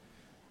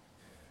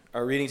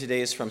Our reading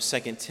today is from 2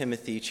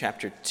 Timothy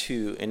chapter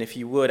 2. And if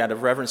you would, out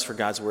of reverence for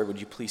God's word, would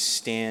you please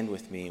stand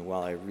with me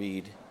while I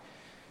read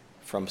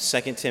from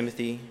 2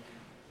 Timothy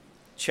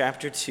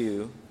chapter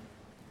 2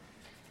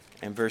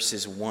 and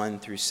verses 1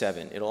 through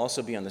 7. It'll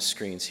also be on the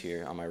screens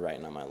here on my right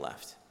and on my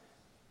left.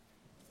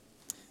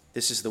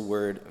 This is the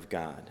word of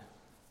God.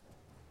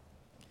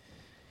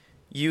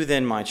 You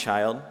then, my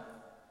child.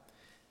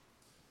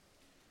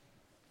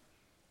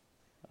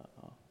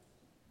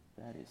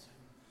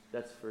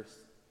 That's 1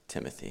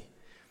 Timothy.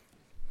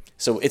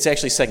 So it's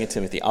actually 2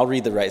 Timothy. I'll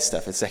read the right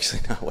stuff. It's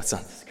actually not what's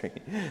on the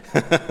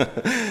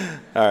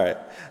screen. All right.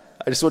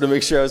 I just wanted to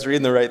make sure I was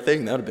reading the right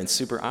thing. That would have been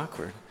super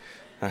awkward.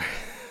 All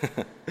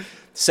right.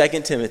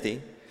 2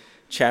 Timothy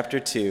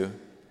chapter 2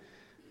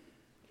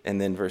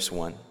 and then verse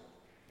 1.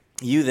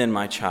 You then,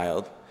 my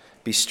child,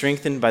 be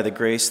strengthened by the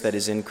grace that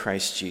is in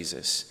Christ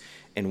Jesus,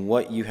 and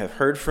what you have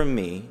heard from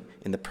me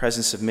in the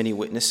presence of many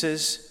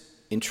witnesses,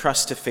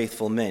 entrust to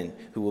faithful men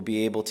who will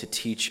be able to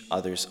teach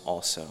others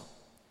also.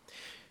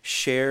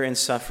 Share in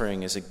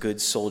suffering as a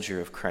good soldier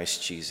of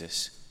Christ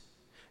Jesus.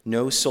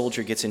 No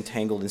soldier gets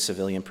entangled in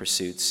civilian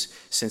pursuits,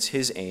 since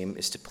his aim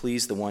is to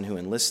please the one who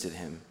enlisted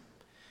him.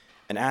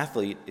 An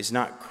athlete is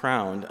not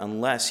crowned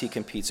unless he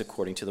competes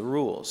according to the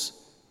rules.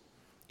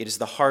 It is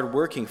the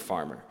hard-working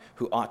farmer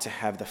who ought to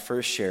have the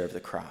first share of the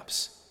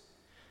crops.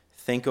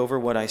 Think over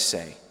what I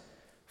say,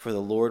 for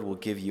the Lord will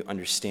give you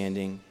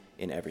understanding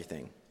in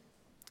everything.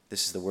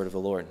 This is the word of the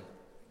Lord.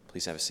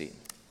 Please have a seat.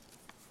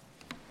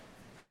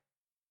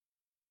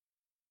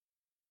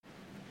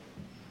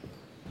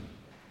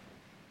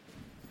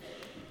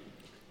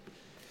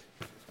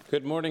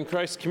 Good morning,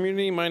 Christ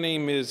community. My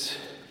name is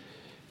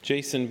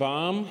Jason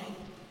Baum.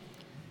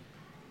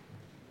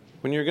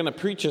 When you're going to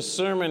preach a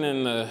sermon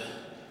and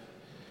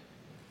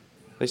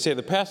they say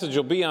the passage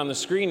will be on the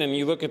screen, and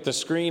you look at the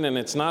screen and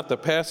it's not the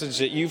passage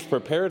that you've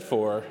prepared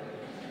for,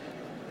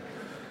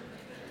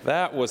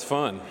 that was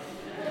fun.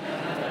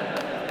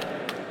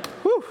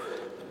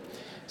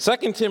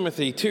 2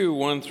 Timothy 2,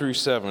 1 through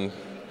 7.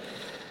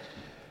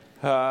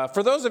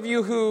 For those of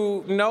you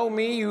who know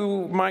me,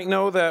 you might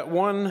know that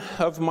one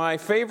of my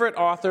favorite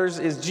authors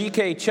is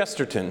G.K.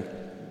 Chesterton.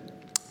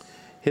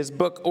 His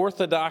book,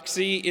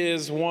 Orthodoxy,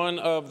 is one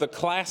of the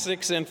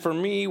classics, and for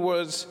me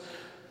was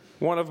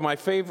one of my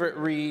favorite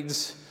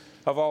reads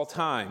of all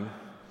time.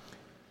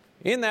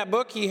 In that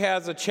book, he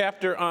has a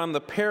chapter on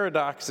the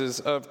paradoxes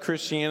of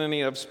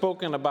Christianity. I've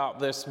spoken about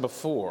this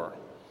before.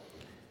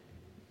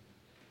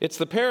 It's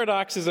the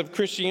paradoxes of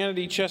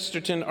Christianity,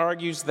 Chesterton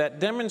argues, that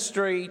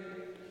demonstrate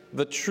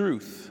the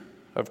truth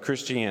of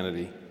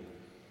Christianity.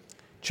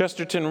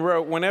 Chesterton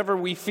wrote, whenever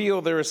we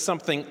feel there is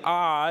something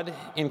odd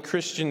in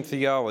Christian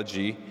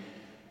theology,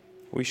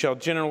 we shall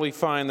generally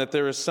find that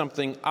there is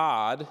something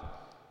odd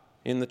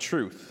in the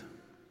truth.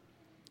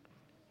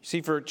 You see,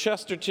 for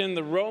Chesterton,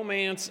 the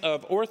romance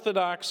of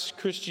Orthodox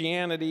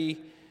Christianity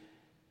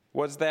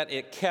was that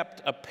it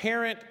kept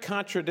apparent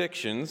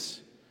contradictions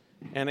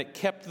and it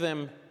kept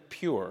them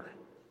pure.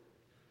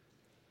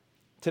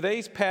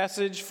 Today's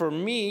passage for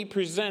me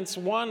presents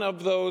one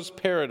of those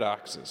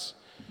paradoxes.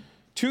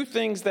 Two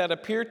things that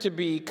appear to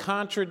be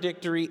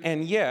contradictory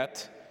and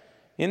yet,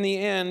 in the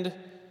end,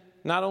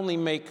 not only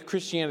make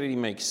Christianity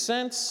make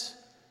sense,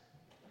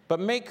 but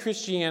make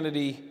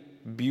Christianity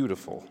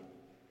beautiful.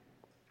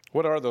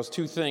 What are those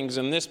two things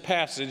in this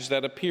passage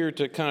that appear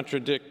to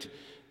contradict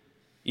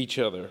each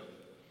other?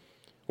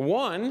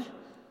 One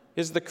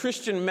is the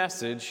Christian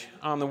message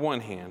on the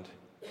one hand.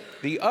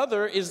 The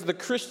other is the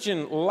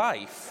Christian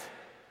life.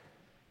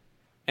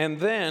 And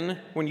then,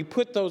 when you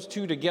put those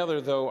two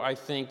together, though, I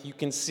think you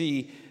can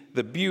see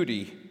the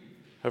beauty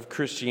of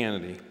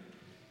Christianity.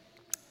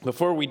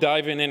 Before we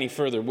dive in any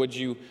further, would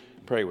you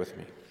pray with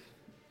me?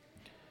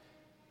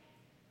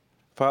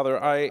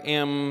 Father, I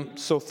am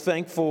so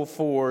thankful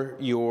for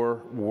your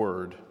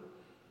word.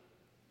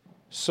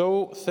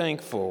 So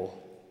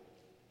thankful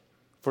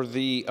for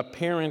the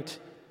apparent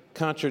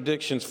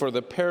contradictions, for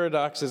the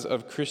paradoxes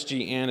of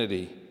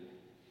Christianity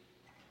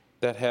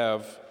that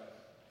have,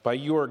 by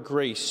your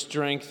grace,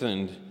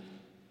 strengthened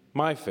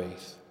my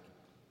faith.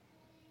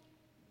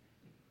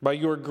 By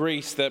your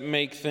grace that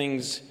make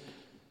things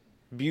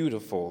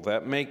beautiful,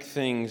 that make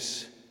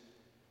things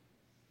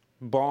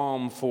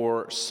balm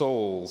for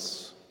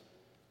souls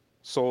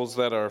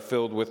that are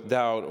filled with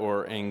doubt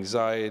or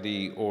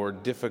anxiety or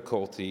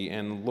difficulty.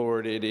 And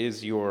Lord, it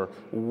is your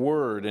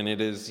word and it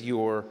is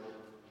your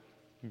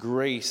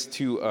grace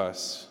to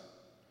us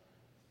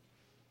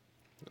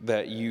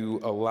that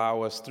you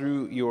allow us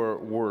through your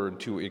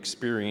word to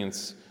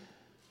experience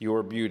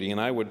your beauty.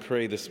 And I would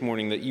pray this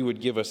morning that you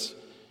would give us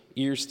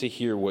ears to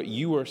hear what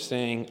you are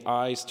saying,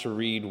 eyes to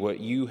read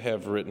what you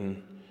have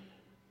written,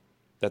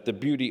 that the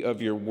beauty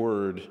of your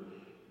word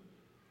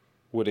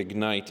would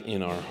ignite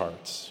in our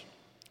hearts.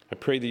 I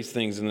pray these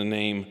things in the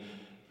name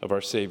of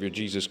our Savior,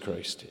 Jesus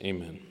Christ.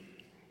 Amen.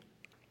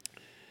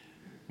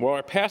 Well,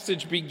 our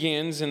passage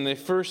begins in the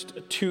first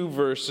two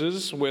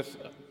verses with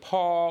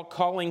Paul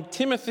calling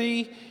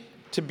Timothy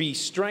to be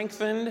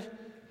strengthened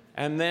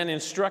and then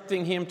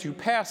instructing him to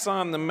pass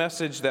on the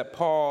message that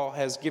Paul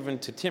has given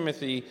to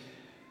Timothy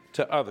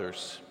to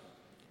others.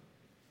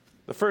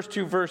 The first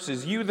two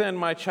verses, "You then,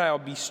 my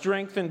child, be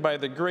strengthened by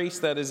the grace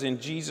that is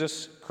in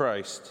Jesus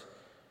Christ.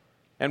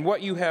 And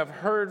what you have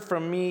heard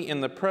from me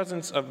in the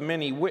presence of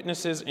many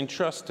witnesses,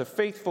 entrust to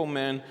faithful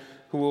men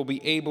who will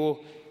be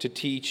able to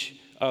teach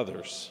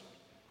others."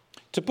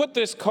 To put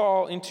this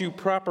call into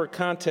proper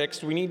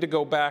context, we need to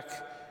go back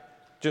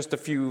just a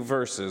few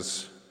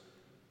verses.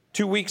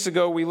 2 weeks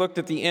ago, we looked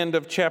at the end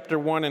of chapter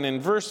 1, and in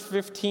verse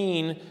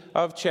 15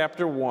 of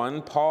chapter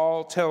 1,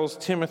 Paul tells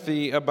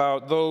Timothy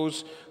about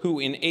those who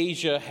in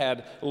Asia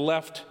had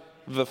left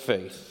the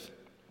faith.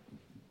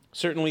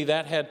 Certainly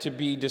that had to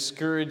be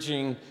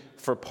discouraging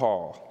for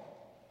Paul,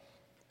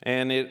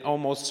 and it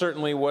almost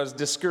certainly was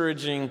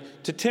discouraging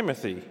to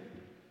Timothy,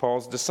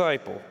 Paul's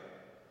disciple.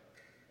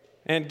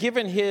 And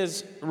given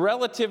his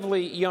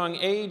relatively young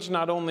age,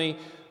 not only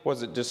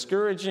was it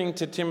discouraging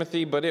to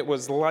Timothy, but it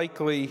was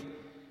likely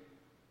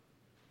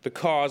the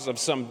cause of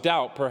some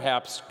doubt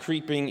perhaps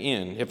creeping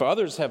in. If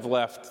others have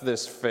left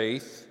this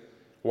faith,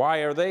 why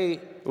are they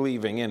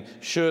leaving? And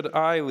should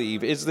I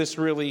leave? Is this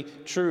really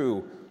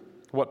true,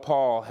 what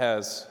Paul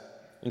has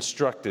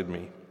instructed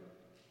me?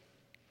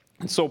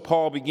 And so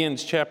Paul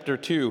begins chapter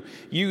 2,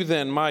 "You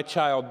then, my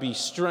child, be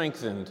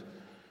strengthened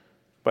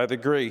by the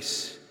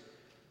grace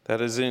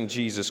that is in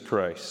Jesus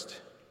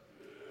Christ."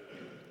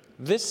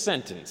 This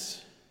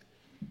sentence,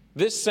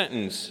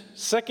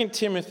 2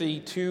 Timothy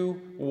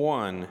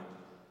 2:1,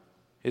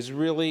 is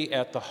really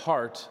at the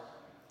heart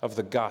of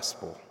the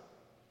gospel.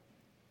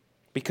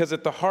 Because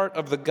at the heart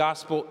of the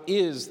gospel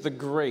is the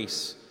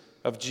grace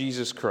of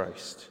Jesus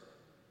Christ.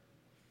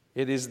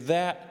 It is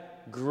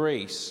that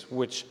grace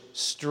which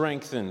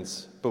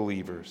strengthens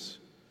believers.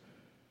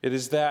 It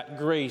is that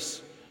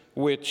grace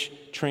which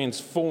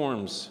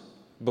transforms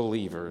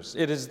believers.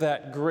 It is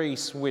that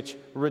grace which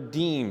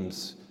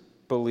redeems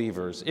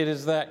believers. It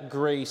is that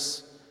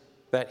grace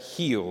that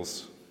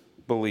heals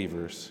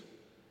believers.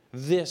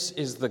 This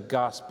is the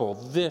gospel.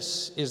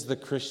 This is the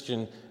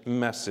Christian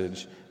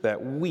message,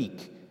 that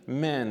weak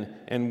men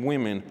and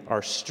women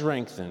are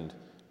strengthened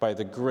by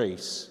the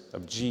grace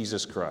of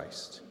Jesus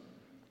Christ.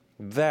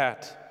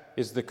 That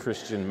is the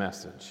Christian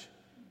message.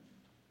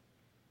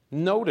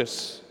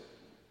 Notice,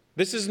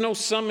 this is no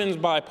summons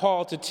by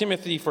Paul to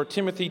Timothy for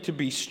Timothy to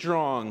be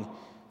strong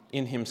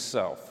in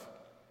himself.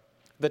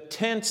 The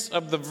tense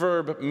of the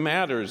verb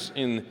matters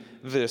in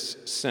this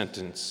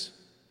sentence.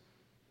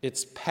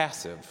 It's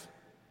passive.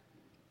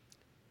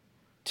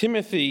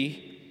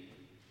 Timothy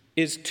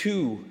is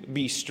to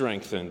be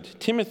strengthened.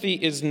 Timothy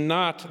is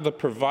not the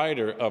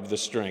provider of the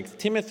strength.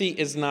 Timothy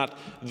is not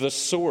the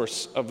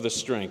source of the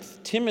strength.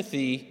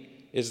 Timothy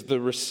is the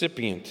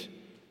recipient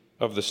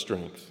of the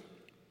strength.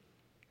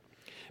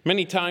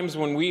 Many times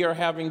when we are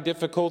having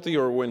difficulty,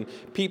 or when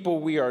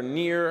people we are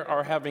near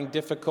are having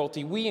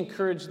difficulty, we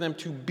encourage them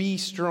to be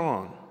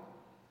strong.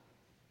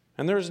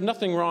 And there is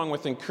nothing wrong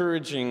with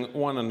encouraging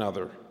one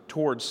another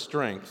towards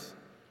strength.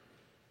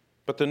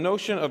 But the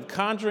notion of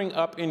conjuring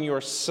up in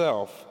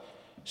yourself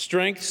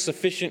strength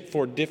sufficient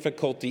for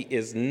difficulty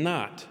is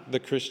not the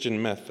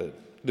Christian method,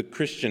 the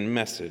Christian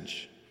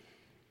message.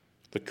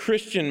 The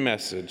Christian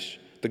message,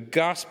 the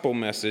gospel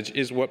message,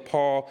 is what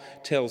Paul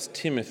tells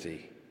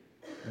Timothy.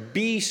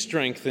 Be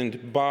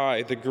strengthened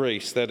by the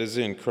grace that is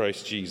in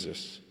Christ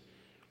Jesus.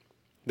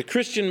 The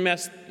Christian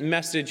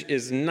message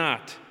is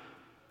not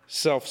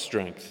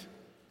self-strength.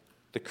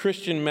 The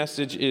Christian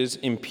message is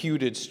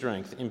imputed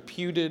strength,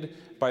 imputed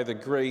by the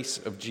grace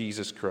of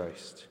Jesus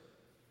Christ.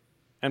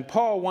 And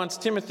Paul wants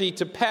Timothy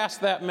to pass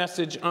that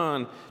message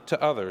on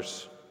to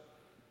others.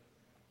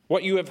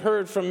 What you have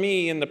heard from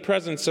me in the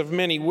presence of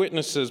many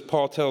witnesses,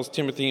 Paul tells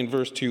Timothy in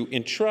verse 2,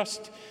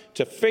 entrust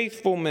to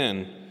faithful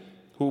men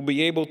who will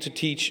be able to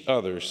teach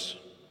others.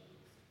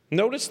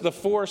 Notice the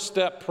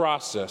 4-step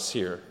process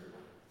here.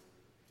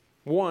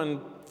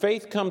 1,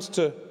 faith comes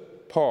to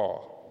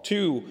Paul.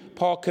 2,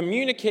 Paul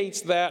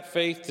communicates that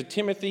faith to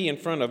Timothy in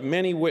front of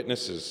many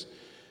witnesses.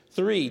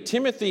 3,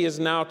 Timothy is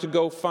now to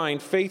go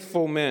find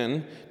faithful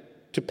men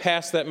to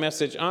pass that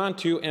message on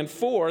to. And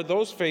 4,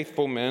 those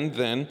faithful men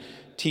then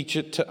teach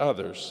it to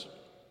others.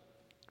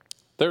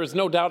 There is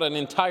no doubt an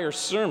entire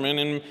sermon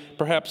and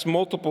perhaps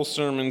multiple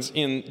sermons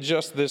in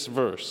just this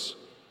verse.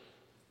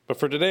 But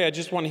for today, I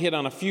just want to hit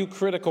on a few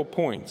critical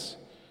points.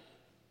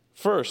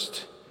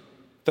 First,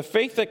 the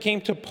faith that came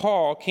to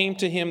Paul came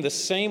to him the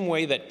same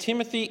way that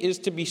Timothy is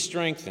to be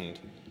strengthened,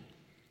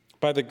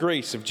 by the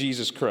grace of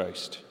Jesus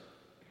Christ.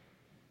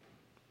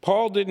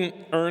 Paul didn't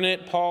earn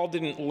it. Paul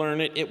didn't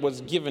learn it. It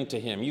was given to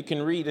him. You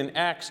can read in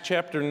Acts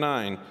chapter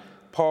 9,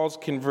 Paul's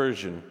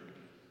conversion.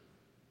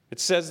 It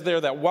says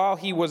there that while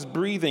he was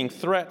breathing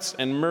threats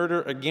and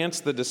murder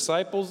against the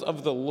disciples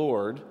of the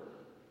Lord,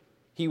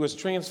 he was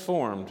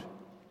transformed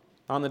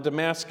on the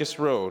Damascus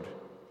Road.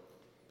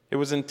 It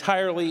was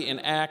entirely an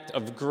act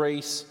of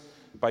grace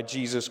by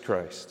Jesus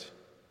Christ.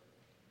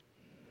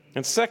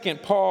 And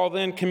second, Paul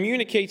then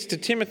communicates to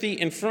Timothy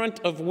in front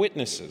of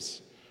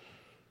witnesses.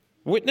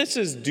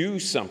 Witnesses do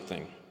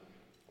something.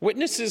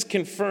 Witnesses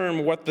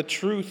confirm what the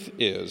truth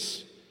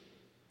is.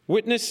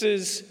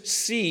 Witnesses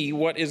see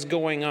what is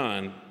going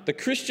on. The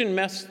Christian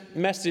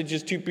message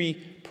is to be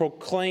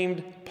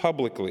proclaimed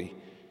publicly.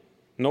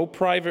 No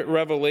private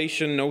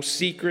revelation, no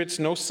secrets,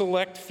 no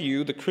select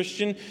few. The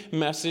Christian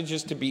message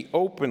is to be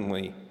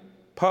openly,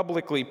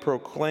 publicly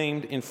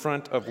proclaimed in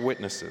front of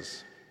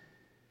witnesses.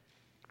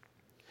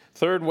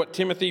 Third, what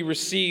Timothy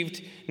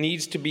received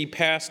needs to be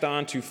passed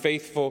on to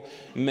faithful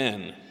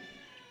men.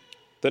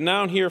 The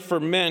noun here for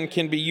men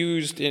can be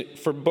used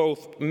for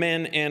both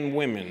men and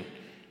women,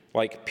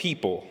 like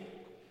people.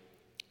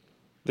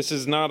 This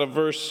is not a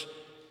verse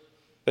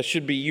that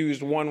should be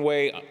used one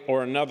way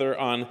or another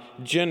on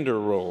gender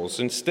roles.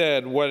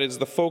 Instead, what is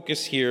the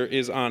focus here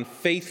is on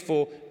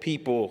faithful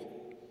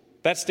people.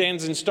 That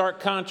stands in stark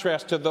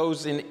contrast to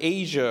those in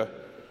Asia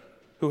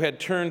who had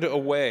turned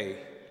away.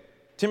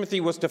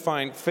 Timothy was to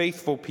find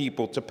faithful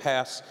people to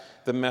pass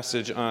the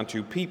message on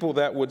to, people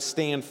that would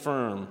stand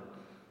firm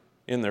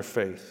in their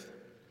faith.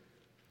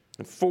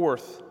 And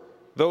fourth,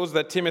 those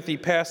that Timothy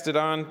passed it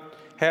on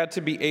had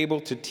to be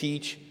able to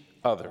teach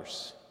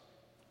others.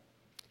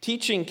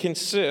 Teaching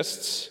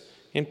consists,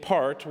 in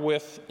part,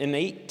 with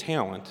innate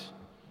talent.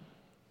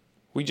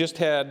 We just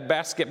had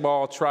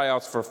basketball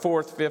tryouts for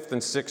 4th, 5th,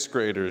 and 6th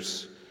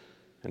graders,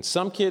 and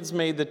some kids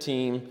made the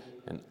team,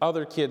 and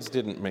other kids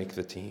didn't make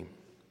the team.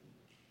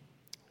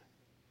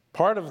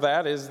 Part of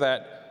that is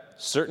that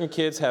certain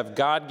kids have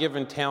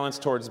God-given talents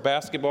towards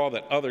basketball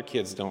that other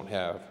kids don't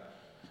have.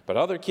 But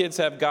other kids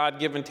have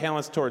God-given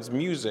talents towards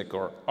music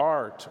or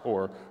art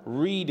or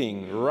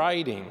reading,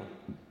 writing,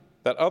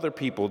 that other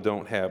people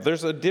don't have.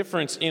 There's a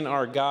difference in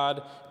our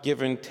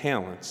God-given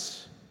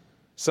talents.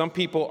 Some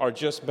people are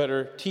just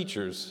better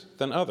teachers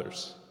than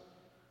others.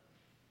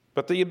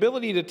 But the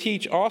ability to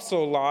teach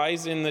also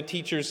lies in the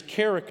teacher's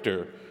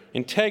character,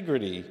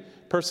 integrity,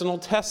 personal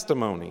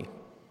testimony.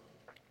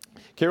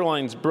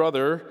 Caroline's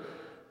brother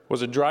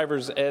was a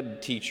driver's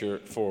ed teacher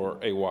for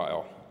a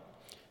while.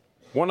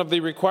 One of the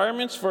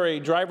requirements for a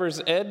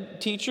driver's ed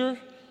teacher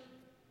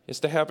is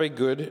to have a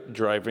good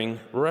driving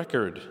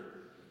record.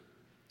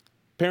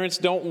 Parents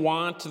don't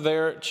want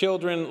their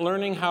children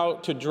learning how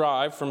to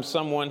drive from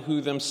someone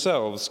who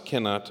themselves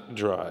cannot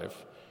drive.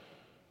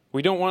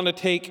 We don't want to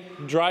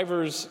take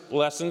driver's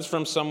lessons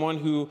from someone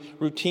who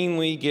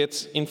routinely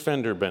gets in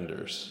fender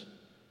benders.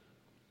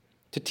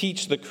 To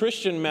teach the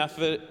Christian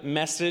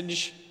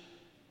message,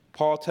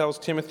 Paul tells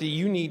Timothy,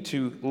 you need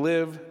to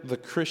live the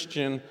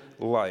Christian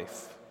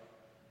life.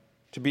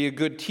 To be a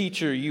good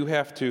teacher, you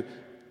have to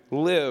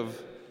live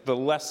the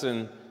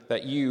lesson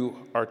that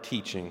you are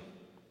teaching.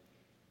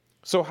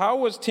 So how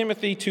was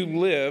Timothy to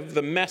live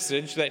the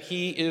message that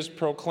he is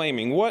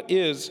proclaiming? What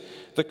is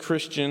the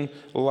Christian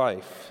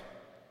life?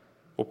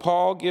 Well,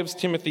 Paul gives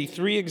Timothy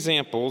 3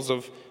 examples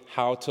of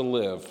how to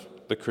live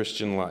the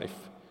Christian life.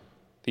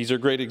 These are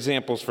great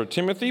examples for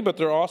Timothy, but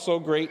they're also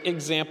great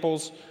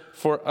examples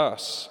for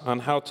us on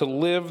how to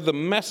live the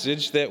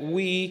message that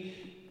we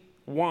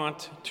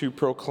want to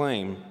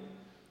proclaim.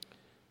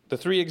 The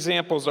 3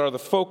 examples are the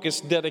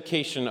focused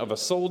dedication of a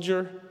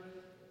soldier,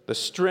 the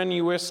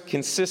strenuous,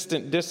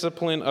 consistent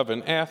discipline of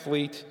an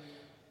athlete,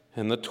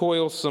 and the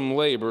toilsome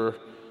labor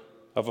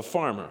of a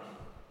farmer.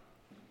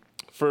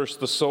 First,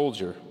 the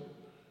soldier.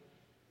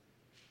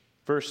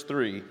 Verse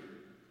 3,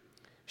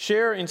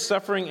 share in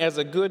suffering as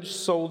a good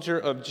soldier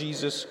of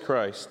Jesus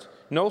Christ.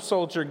 No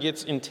soldier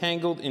gets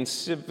entangled in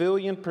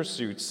civilian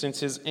pursuits, since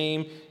his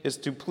aim is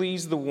to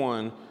please the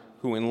one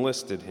who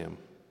enlisted him.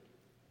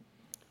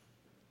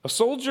 A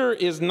soldier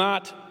is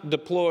not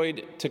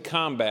deployed to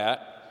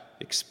combat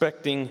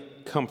expecting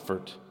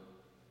comfort.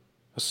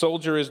 A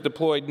soldier is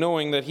deployed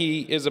knowing that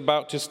he is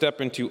about to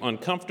step into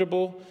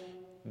uncomfortable,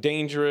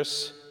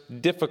 dangerous,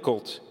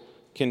 difficult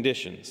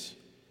conditions.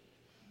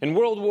 In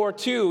World War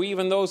II,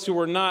 even those who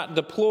were not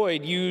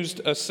deployed used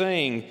a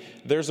saying,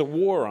 there's a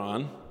war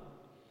on.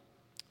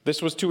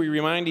 This was to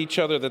remind each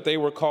other that they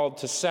were called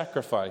to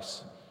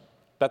sacrifice,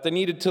 that they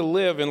needed to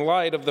live in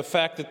light of the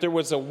fact that there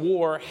was a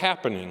war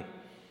happening.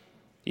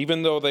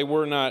 Even though they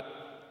were not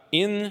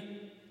in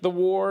the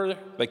war,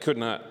 they could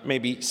not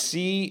maybe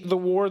see the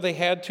war, they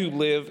had to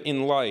live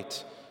in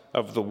light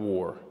of the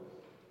war.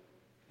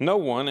 No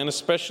one, and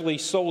especially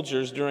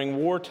soldiers during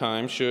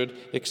wartime, should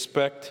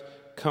expect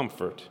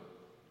comfort.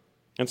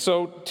 And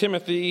so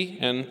Timothy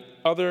and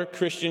other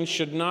Christians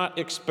should not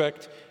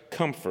expect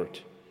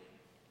comfort.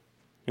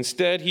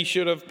 Instead, he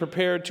should have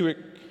prepared to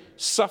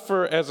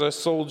suffer as a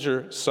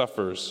soldier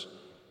suffers,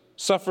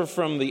 suffer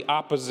from the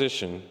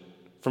opposition,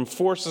 from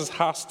forces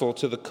hostile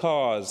to the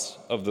cause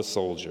of the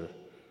soldier.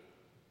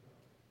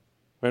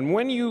 And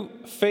when you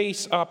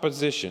face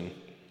opposition,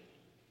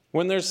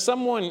 when there's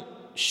someone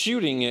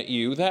shooting at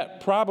you,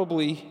 that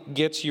probably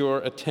gets your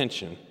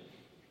attention.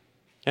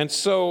 And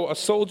so a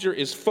soldier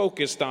is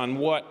focused on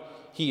what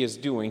he is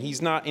doing.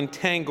 He's not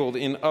entangled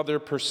in other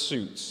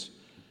pursuits.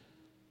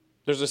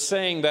 There's a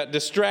saying that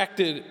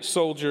distracted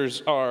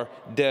soldiers are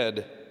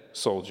dead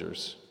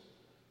soldiers.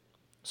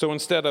 So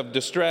instead of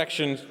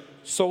distraction,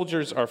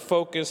 soldiers are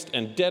focused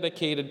and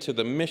dedicated to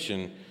the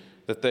mission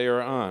that they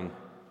are on.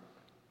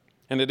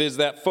 And it is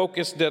that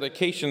focused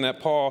dedication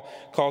that Paul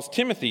calls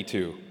Timothy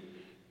to.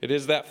 It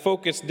is that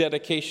focused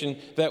dedication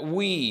that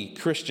we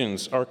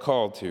Christians are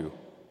called to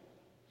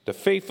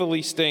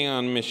faithfully stay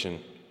on mission,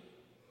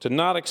 to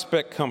not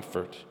expect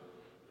comfort,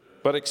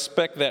 but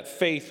expect that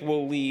faith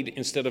will lead,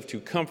 instead of to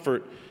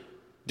comfort,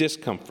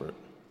 discomfort.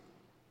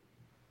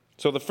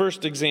 So the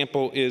first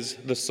example is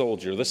the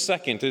soldier. The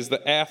second is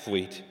the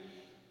athlete.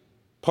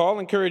 Paul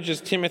encourages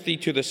Timothy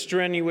to the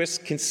strenuous,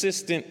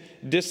 consistent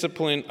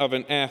discipline of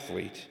an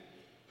athlete.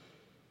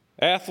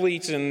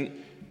 Athletes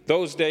in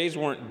those days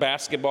weren't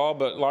basketball,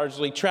 but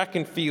largely track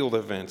and field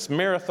events.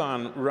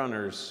 Marathon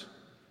runners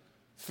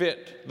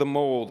fit the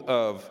mold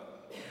of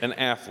an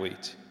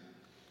athlete.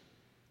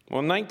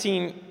 Well, in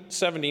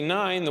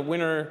 1979, the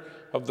winner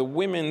of the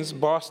women's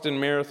Boston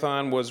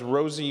Marathon was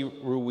Rosie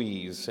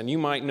Ruiz, and you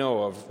might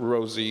know of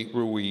Rosie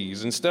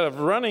Ruiz. Instead of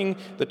running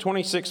the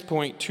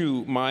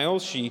 26.2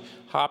 miles, she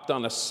hopped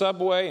on a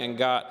subway and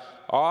got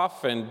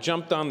off and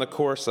jumped on the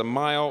course a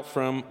mile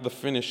from the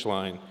finish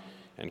line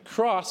and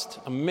crossed,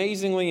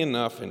 amazingly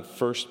enough, in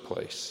first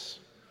place.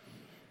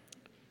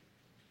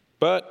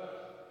 But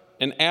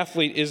an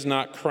athlete is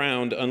not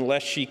crowned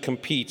unless she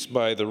competes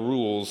by the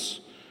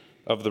rules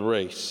of the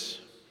race.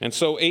 And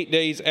so 8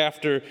 days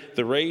after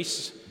the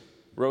race,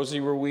 Rosie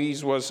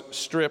Ruiz was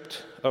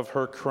stripped of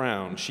her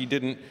crown. She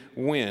didn't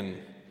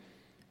win.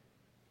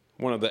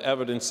 One of the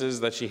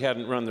evidences that she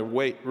hadn't run the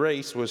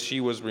race was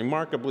she was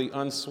remarkably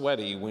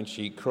unsweaty when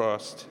she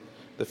crossed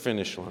the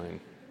finish line.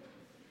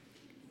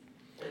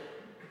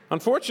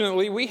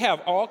 Unfortunately, we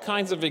have all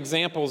kinds of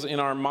examples in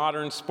our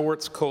modern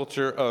sports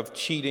culture of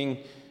cheating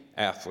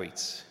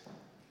athletes.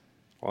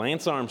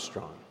 Lance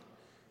Armstrong,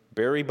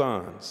 Barry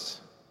Bonds.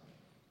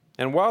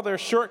 And while their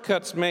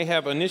shortcuts may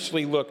have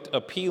initially looked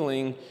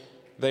appealing,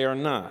 they are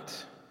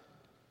not.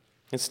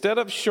 Instead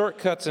of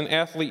shortcuts, an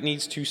athlete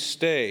needs to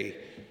stay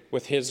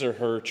with his or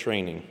her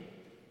training.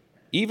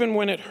 Even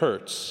when it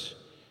hurts,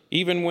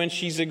 even when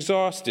she's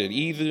exhausted,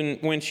 even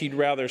when she'd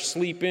rather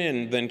sleep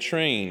in than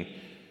train,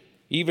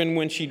 even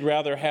when she'd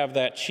rather have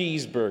that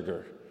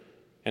cheeseburger,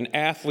 an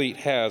athlete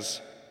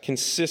has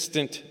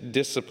consistent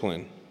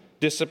discipline.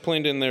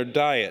 Disciplined in their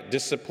diet,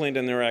 disciplined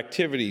in their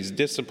activities,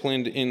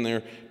 disciplined in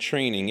their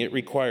training. It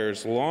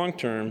requires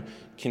long-term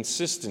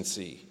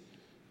consistency,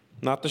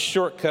 not the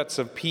shortcuts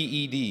of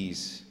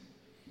PEDs.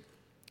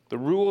 The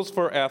rules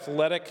for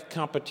athletic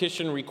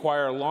competition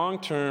require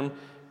long-term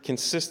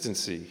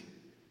consistency.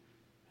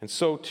 And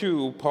so,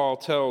 too, Paul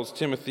tells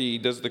Timothy,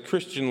 does the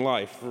Christian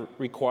life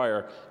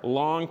require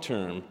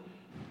long-term,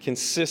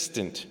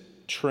 consistent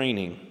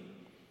training.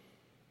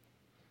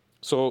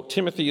 So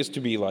Timothy is to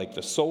be like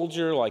the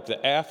soldier, like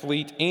the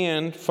athlete,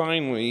 and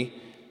finally,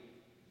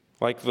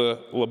 like the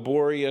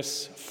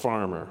laborious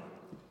farmer.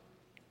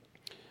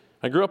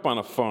 I grew up on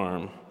a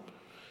farm.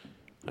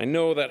 I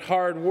know that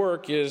hard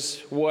work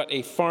is what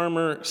a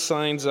farmer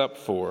signs up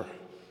for.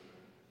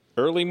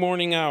 Early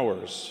morning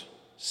hours,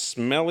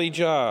 smelly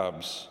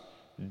jobs,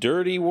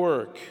 dirty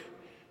work,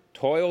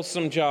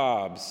 toilsome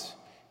jobs,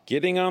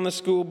 getting on the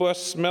school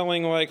bus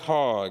smelling like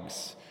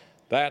hogs.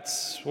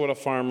 That's what a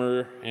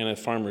farmer and a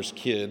farmer's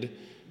kid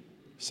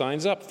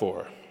signs up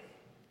for.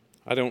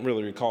 I don't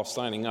really recall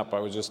signing up. I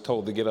was just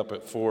told to get up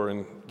at 4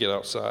 and get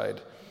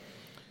outside.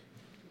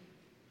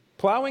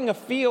 Plowing a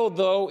field,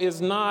 though, is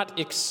not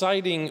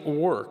exciting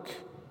work,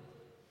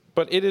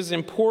 but it is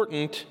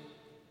important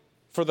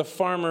for the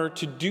farmer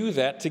to do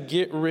that, to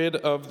get rid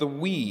of the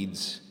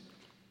weeds.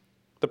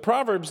 The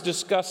Proverbs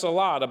discuss a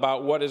lot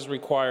about what is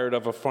required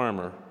of a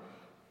farmer.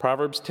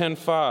 Proverbs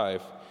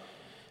 10:5.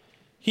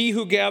 He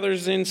who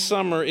gathers in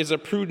summer is a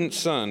prudent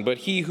son, but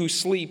he who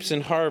sleeps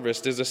in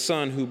harvest is a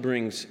son who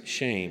brings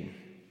shame.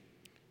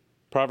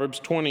 Proverbs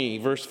 20,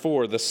 verse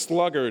 4, the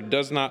sluggard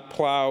does not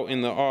plow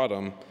in the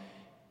autumn.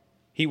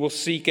 He will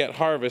seek at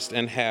harvest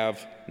and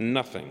have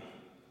nothing.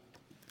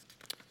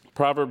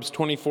 Proverbs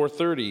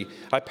 24:30,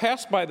 I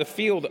passed by the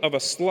field of a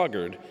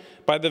sluggard,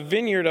 by the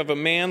vineyard of a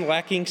man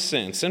lacking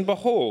sense, and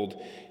behold,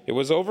 it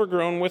was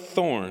overgrown with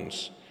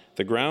thorns.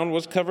 The ground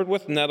was covered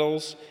with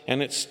nettles,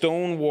 and its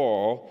stone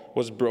wall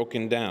was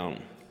broken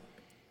down.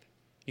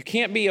 You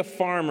can't be a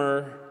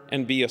farmer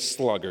and be a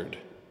sluggard.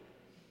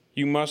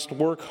 You must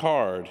work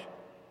hard.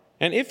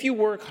 And if you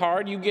work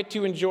hard, you get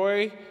to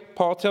enjoy,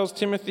 Paul tells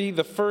Timothy,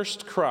 the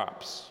first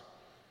crops.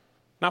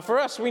 Now for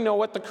us, we know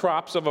what the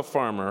crops of a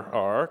farmer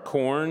are: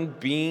 corn,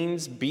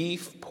 beans,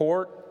 beef,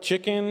 pork,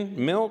 chicken,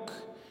 milk.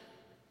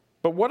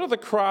 But what are the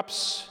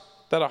crops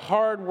that a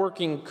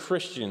hard-working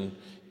Christian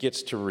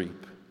gets to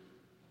reap?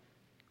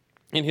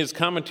 In his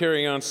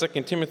commentary on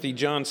 2 Timothy,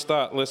 John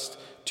Stott lists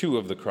 2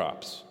 of the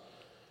crops.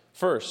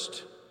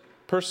 First,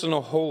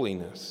 personal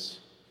holiness.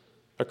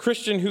 A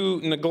Christian who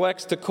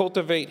neglects to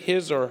cultivate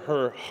his or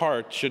her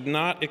heart should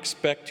not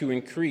expect to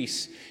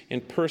increase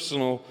in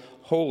personal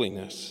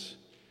holiness.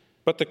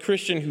 But the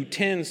Christian who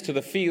tends to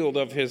the field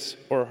of his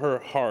or her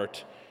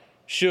heart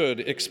should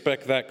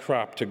expect that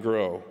crop to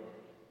grow.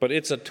 But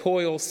it's a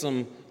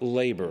toilsome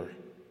labor.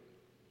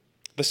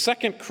 The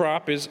second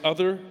crop is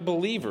other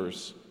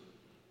believers.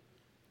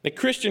 A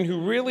Christian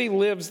who really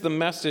lives the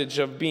message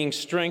of being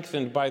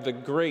strengthened by the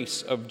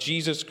grace of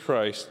Jesus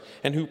Christ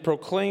and who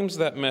proclaims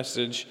that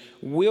message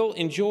will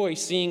enjoy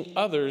seeing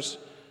others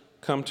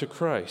come to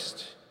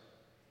Christ.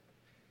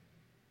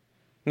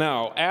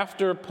 Now,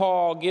 after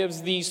Paul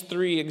gives these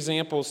three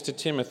examples to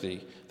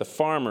Timothy, the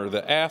farmer,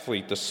 the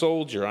athlete, the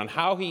soldier, on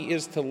how he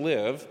is to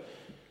live,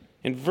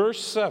 in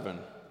verse 7,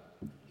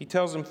 he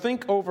tells him,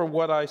 "Think over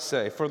what I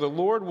say, for the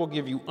Lord will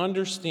give you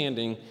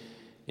understanding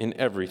in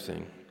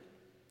everything."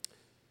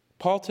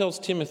 Paul tells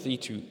Timothy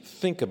to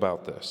think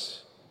about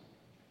this.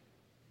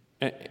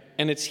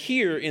 And it's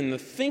here in the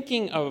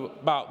thinking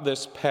about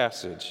this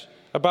passage,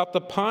 about the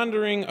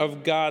pondering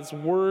of God's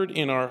word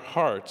in our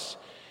hearts,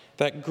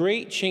 that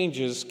great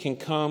changes can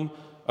come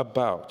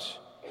about.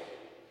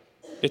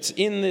 It's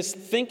in this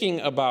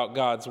thinking about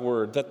God's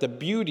word that the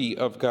beauty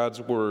of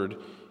God's word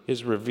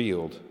is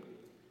revealed.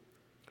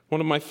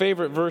 One of my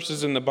favorite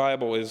verses in the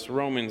Bible is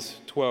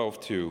Romans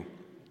 12:2.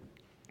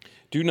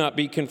 "Do not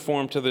be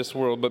conformed to this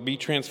world, but be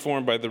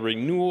transformed by the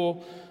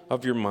renewal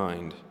of your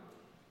mind,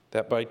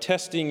 that by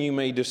testing you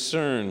may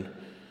discern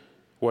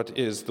what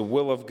is the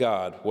will of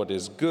God, what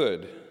is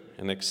good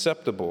and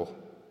acceptable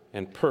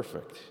and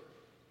perfect."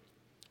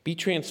 Be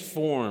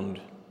transformed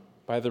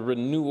by the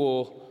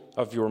renewal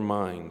of your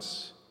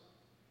minds.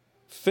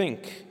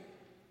 Think,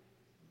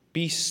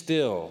 be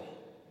still,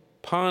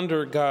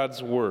 ponder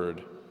God's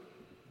word.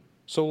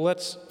 So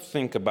let's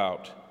think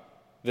about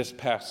this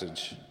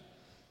passage.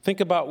 Think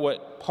about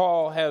what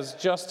Paul has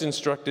just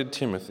instructed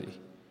Timothy.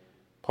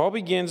 Paul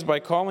begins by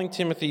calling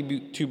Timothy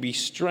to be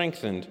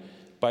strengthened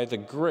by the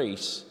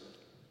grace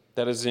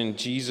that is in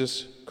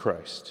Jesus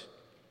Christ.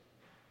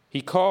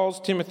 He calls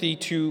Timothy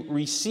to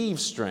receive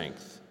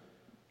strength,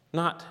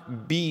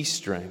 not be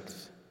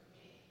strength.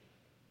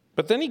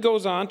 But then he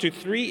goes on to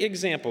three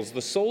examples: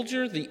 the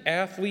soldier, the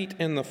athlete,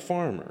 and the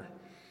farmer.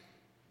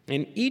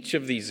 In each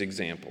of these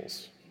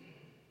examples,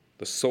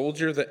 the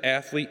soldier, the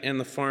athlete, and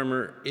the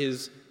farmer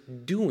is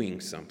doing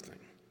something.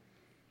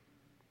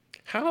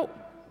 How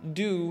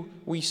do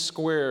we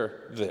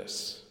square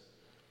this?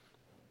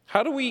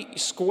 How do we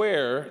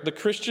square the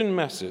Christian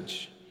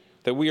message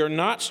that we are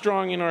not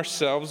strong in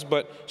ourselves,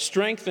 but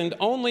strengthened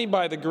only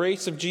by the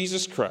grace of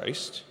Jesus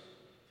Christ,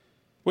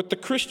 with the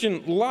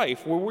Christian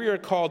life where we are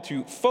called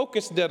to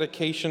focused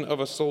dedication of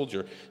a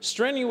soldier,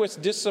 strenuous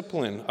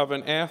discipline of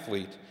an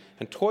athlete,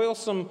 and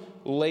toilsome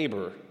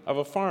labor of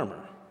a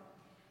farmer?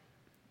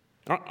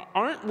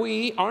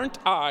 Aren't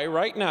I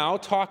right now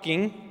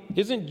talking,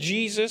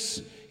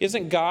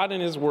 isn't God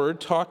and His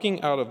Word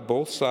talking out of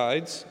both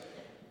sides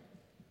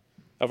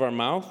of our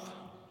mouth?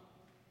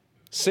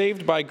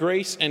 Saved by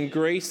grace and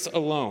grace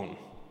alone.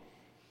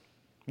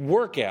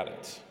 Work at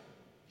it.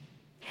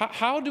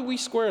 How do we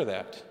square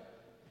that?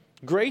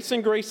 Grace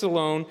and grace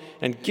alone,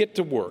 and get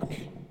to work.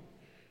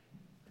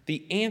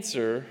 The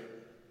answer,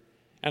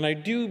 and I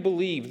do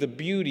believe the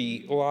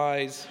beauty,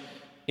 lies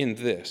in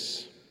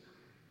this.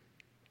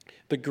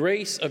 The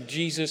grace of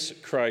Jesus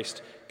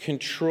Christ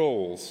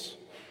controls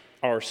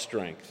our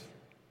strength,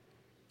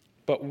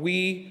 but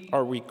we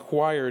are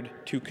required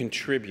to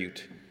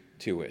contribute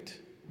to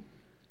it.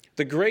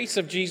 The grace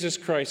of Jesus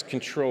Christ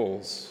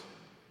controls,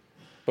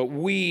 but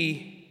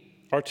we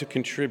are to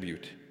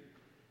contribute.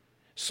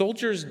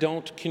 Soldiers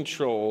don't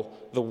control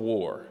the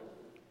war.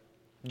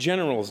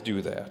 Generals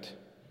do that.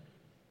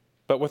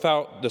 But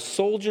without the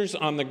soldiers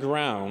on the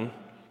ground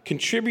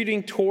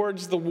contributing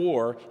towards the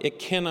war, it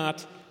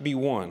cannot be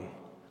won.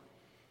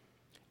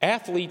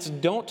 Athletes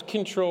don't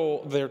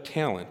control their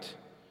talent.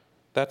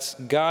 That's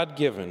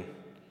God-given.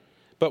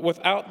 But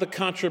without the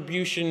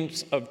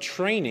contributions of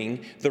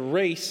training, the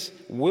race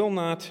will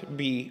not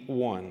be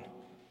won.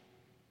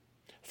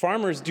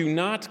 Farmers do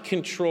not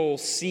control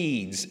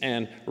seeds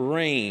and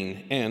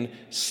rain and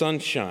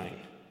sunshine.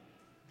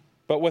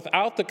 But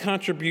without the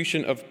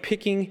contribution of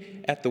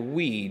picking at the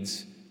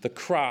weeds, the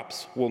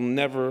crops will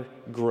never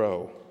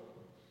grow.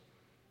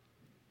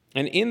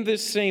 And in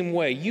this same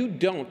way, you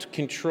don't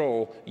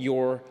control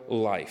your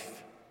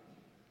life.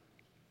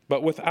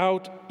 But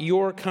without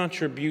your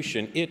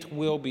contribution, it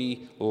will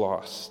be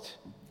lost.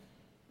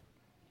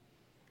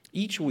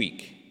 Each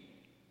week,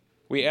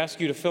 we ask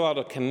you to fill out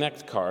a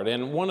Connect card,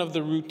 and one of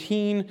the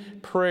routine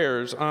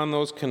prayers on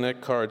those Connect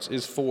cards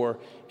is for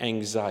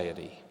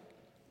anxiety.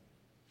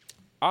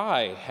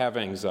 I have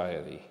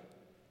anxiety.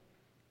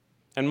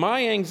 And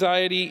my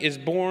anxiety is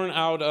born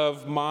out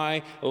of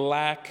my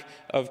lack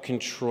of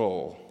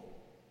control.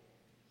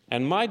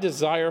 And my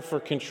desire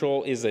for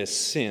control is a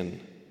sin.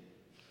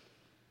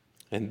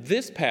 And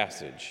this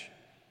passage,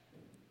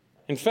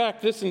 in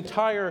fact, this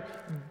entire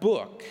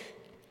book,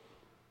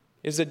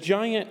 is a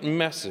giant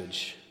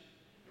message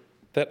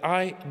that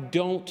I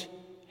don't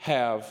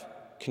have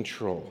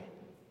control.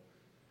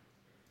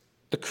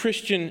 The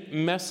Christian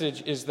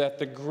message is that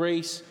the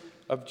grace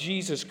of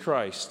Jesus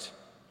Christ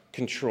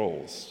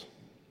controls.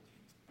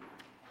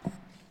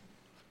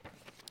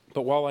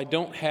 But while I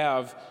don't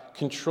have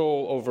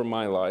control over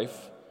my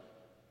life,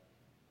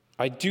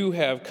 I do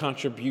have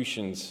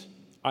contributions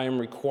I am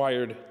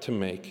required to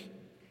make.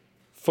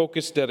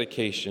 focused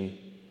dedication,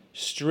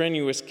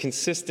 strenuous,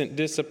 consistent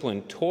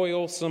discipline,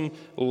 toilsome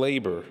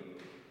labor.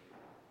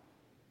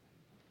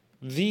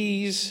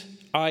 These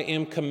I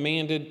am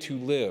commanded to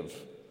live.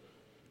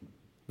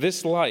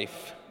 This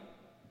life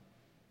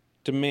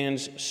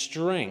demands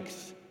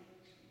strength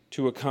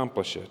to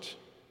accomplish it.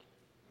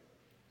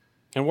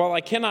 And while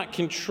I cannot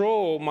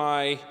control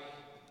my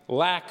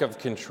lack of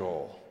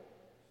control,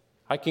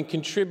 I can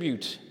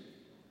contribute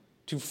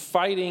to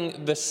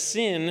fighting the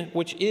sin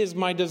which is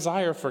my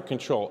desire for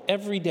control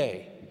every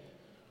day.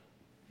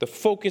 The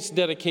focused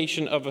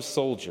dedication of a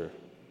soldier,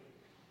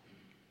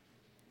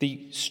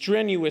 the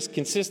strenuous,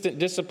 consistent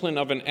discipline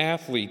of an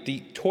athlete, the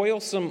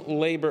toilsome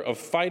labor of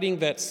fighting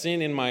that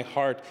sin in my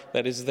heart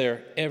that is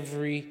there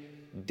every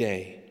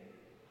day.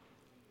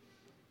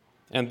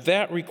 And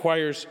that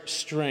requires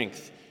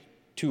strength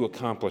to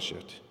accomplish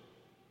it.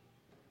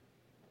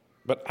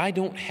 But I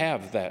don't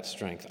have that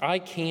strength. I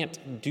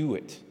can't do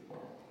it.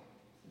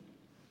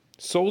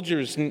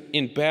 Soldiers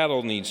in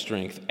battle need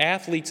strength.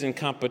 Athletes in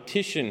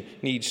competition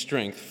need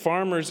strength.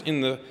 Farmers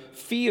in the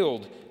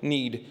field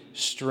need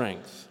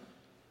strength.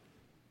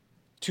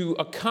 To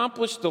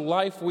accomplish the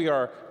life we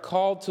are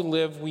called to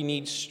live, we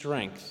need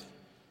strength.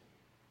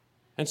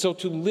 And so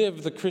to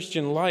live the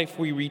Christian life,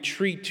 we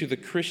retreat to the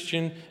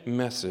Christian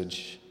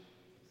message.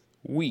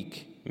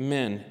 Weak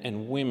men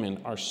and women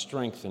are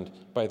strengthened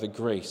by the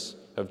grace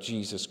of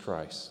Jesus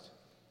Christ.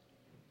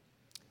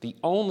 The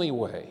only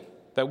way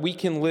that we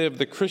can live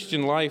the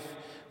Christian life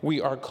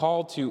we are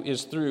called to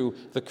is through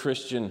the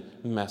Christian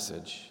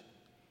message.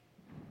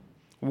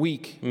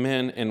 Weak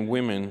men and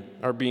women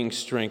are being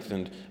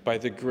strengthened by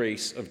the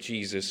grace of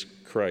Jesus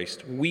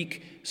Christ.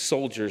 Weak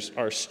soldiers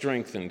are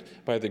strengthened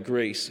by the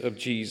grace of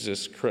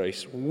Jesus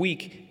Christ.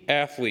 Weak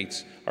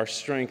athletes are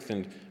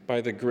strengthened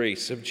by the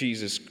grace of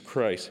Jesus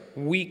Christ.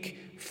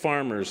 Weak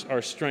farmers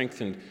are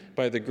strengthened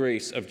by the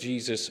grace of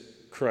Jesus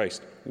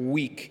Christ.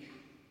 Weak,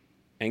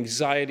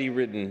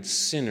 anxiety-ridden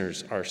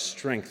sinners are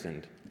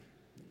strengthened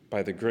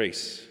by the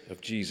grace of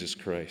Jesus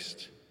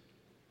Christ.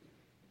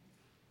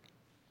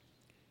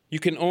 You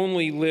can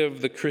only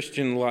live the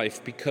Christian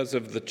life because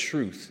of the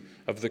truth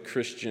of the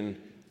Christian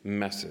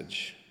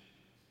message.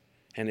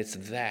 And it's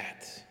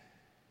that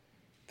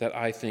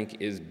I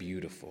think is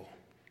beautiful.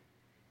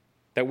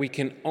 That we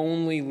can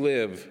only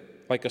live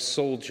like a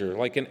soldier,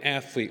 like an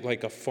athlete,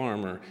 like a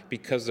farmer,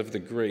 because of the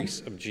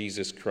grace of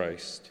Jesus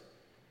Christ.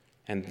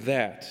 And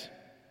that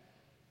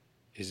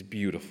is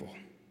beautiful.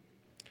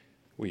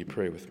 Will you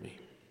pray with me?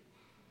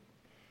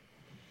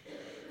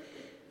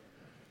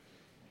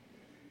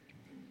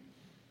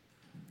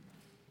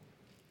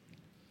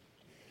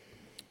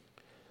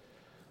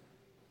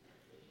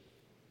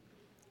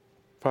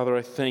 Father,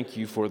 I thank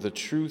you for the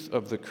truth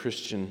of the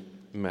Christian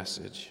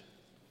message.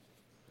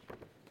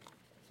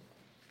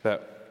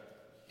 That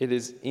it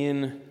is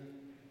in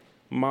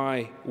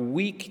my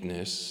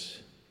weakness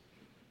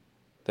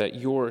that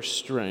your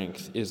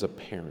strength is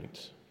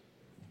apparent.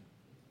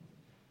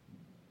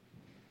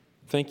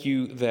 Thank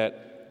you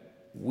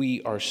that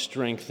we are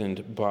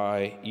strengthened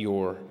by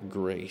your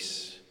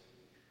grace.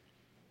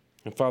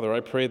 And Father,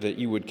 I pray that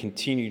you would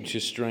continue to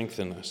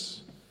strengthen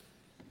us.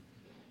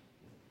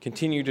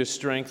 Continue to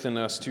strengthen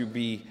us to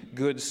be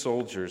good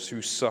soldiers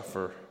who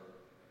suffer,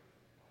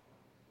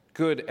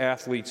 good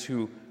athletes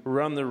who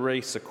run the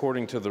race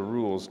according to the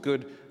rules,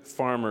 good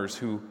farmers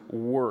who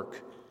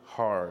work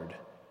hard.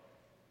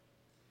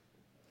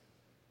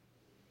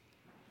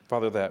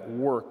 Father, that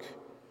work,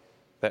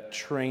 that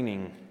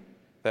training,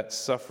 that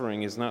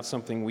suffering is not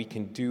something we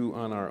can do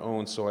on our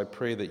own, so I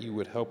pray that you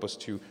would help us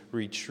to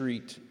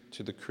retreat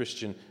to the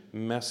Christian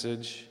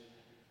message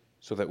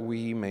so that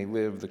we may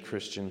live the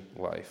Christian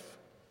life.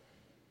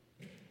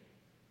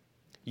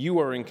 You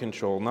are in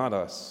control, not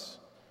us.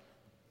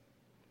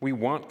 We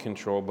want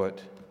control,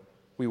 but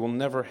we will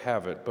never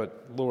have it.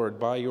 But Lord,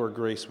 by your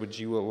grace, would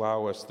you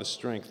allow us the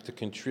strength to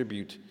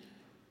contribute,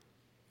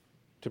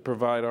 to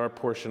provide our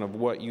portion of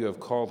what you have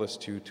called us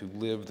to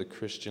live the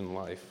Christian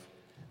life,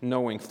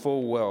 knowing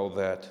full well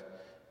that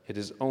it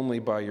is only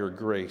by your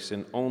grace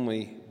and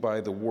only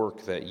by the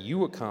work that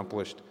you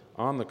accomplished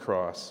on the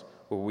cross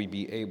will we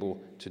be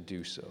able to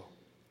do so.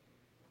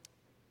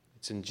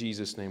 It's in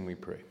Jesus' name we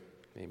pray.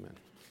 Amen.